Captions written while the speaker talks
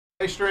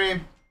Hey,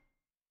 stream.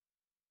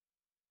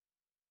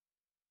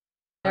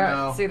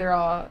 See, they're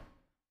all.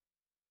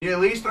 You at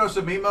least throw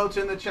some emotes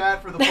in the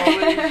chat for the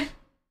police.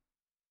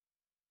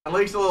 At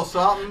least a little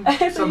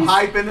something, some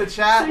hype in the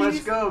chat.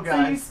 Let's go,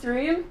 guys. So you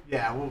stream?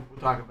 Yeah, we'll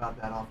talk about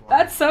that offline.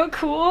 That's so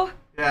cool.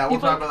 Yeah, we'll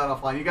talk about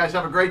that offline. You guys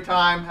have a great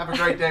time. Have a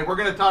great day. We're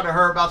going to talk to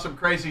her about some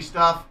crazy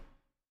stuff.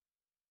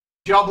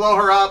 Y'all blow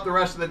her up the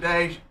rest of the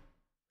day.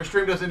 Her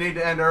stream doesn't need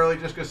to end early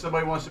just because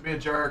somebody wants to be a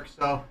jerk.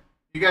 So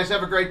you guys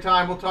have a great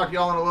time. We'll talk to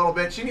y'all in a little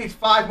bit. She needs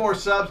 5 more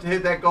subs to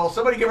hit that goal.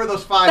 Somebody give her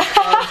those 5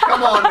 subs.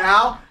 Come on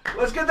now.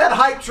 Let's get that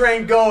hype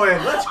train going.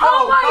 Let's go.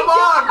 Oh Come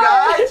on,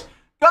 guys.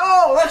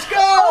 Go. Let's go.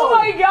 Oh,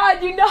 my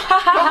God. You know.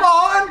 Come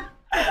on.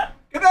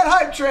 Get that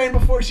hype train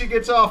before she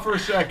gets off for a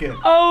second.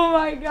 Oh,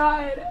 my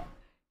God.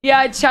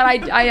 Yeah, chat,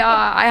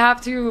 I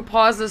have to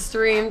pause the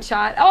stream,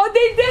 chat. Oh,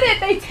 they did it!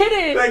 They did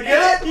it! They did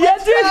it? Yeah,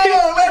 Let's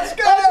go! Let's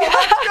go!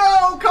 Let's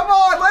go! Come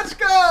on, let's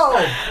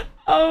go!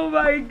 Oh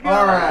my God.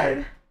 All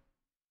right.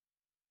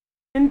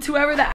 And whoever that